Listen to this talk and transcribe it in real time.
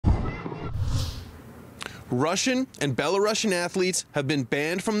Russian and Belarusian athletes have been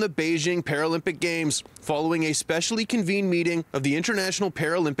banned from the Beijing Paralympic Games following a specially convened meeting of the International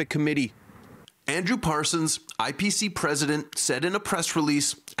Paralympic Committee. Andrew Parsons, IPC president, said in a press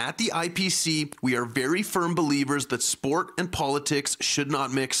release, "At the IPC, we are very firm believers that sport and politics should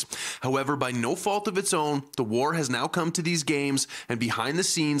not mix. However, by no fault of its own, the war has now come to these games, and behind the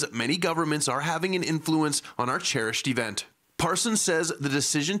scenes, many governments are having an influence on our cherished event." Parsons says the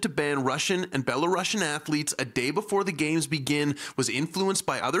decision to ban Russian and Belarusian athletes a day before the games begin was influenced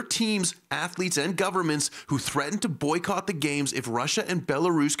by other teams, athletes, and governments who threatened to boycott the games if Russia and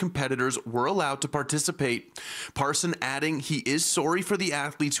Belarus competitors were allowed to participate. Parsons adding he is sorry for the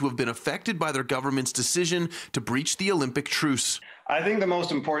athletes who have been affected by their government's decision to breach the Olympic truce. I think the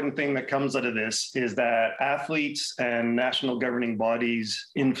most important thing that comes out of this is that athletes and national governing bodies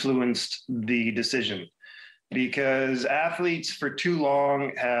influenced the decision, because athletes for too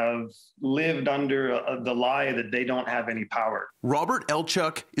long have lived under the lie that they don't have any power. Robert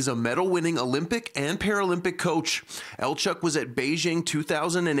Elchuk is a medal-winning Olympic and Paralympic coach. Elchuk was at Beijing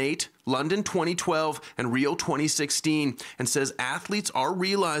 2008, London 2012, and Rio 2016, and says athletes are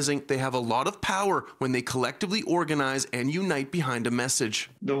realizing they have a lot of power when they collectively organize and unite behind a message.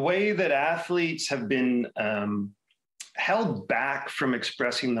 The way that athletes have been held back from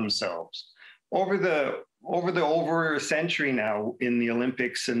expressing themselves over a century now in the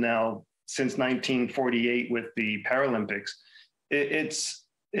Olympics, and now since 1948 with the Paralympics, it's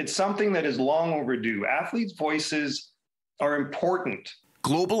something that is long overdue. Athletes' voices are important.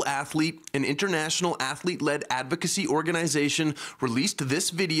 Global Athlete, an international athlete-led advocacy organization, released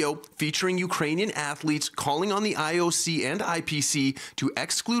this video featuring Ukrainian athletes calling on the IOC and IPC to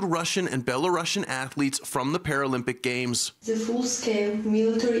exclude Russian and Belarusian athletes from the Paralympic Games. The full-scale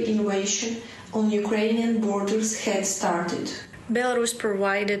military invasion on Ukrainian borders had started. Belarus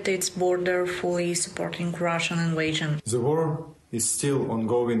provided its border, fully supporting Russian invasion. The war is still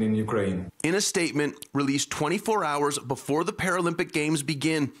ongoing in Ukraine. In a statement released 24 hours before the Paralympic Games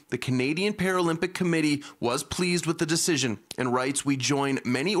begin, the Canadian Paralympic Committee was pleased with the decision and writes, "We join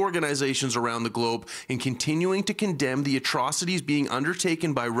many organizations around the globe in continuing to condemn the atrocities being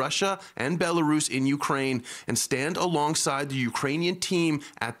undertaken by Russia and Belarus in Ukraine and stand alongside the Ukrainian team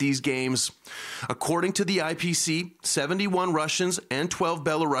at these games." According to the IPC, 71 Russians and 12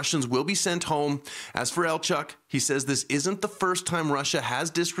 Belarusians will be sent home. As for Elchuk, he says this isn't the first time Russia has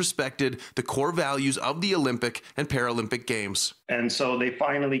disrespected the core values of the Olympic and Paralympic Games. And so they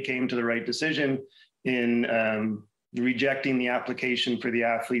finally came to the right decision in rejecting the application for the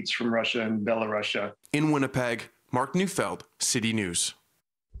athletes from Russia and Belarus. In Winnipeg, Mark Neufeld, City News.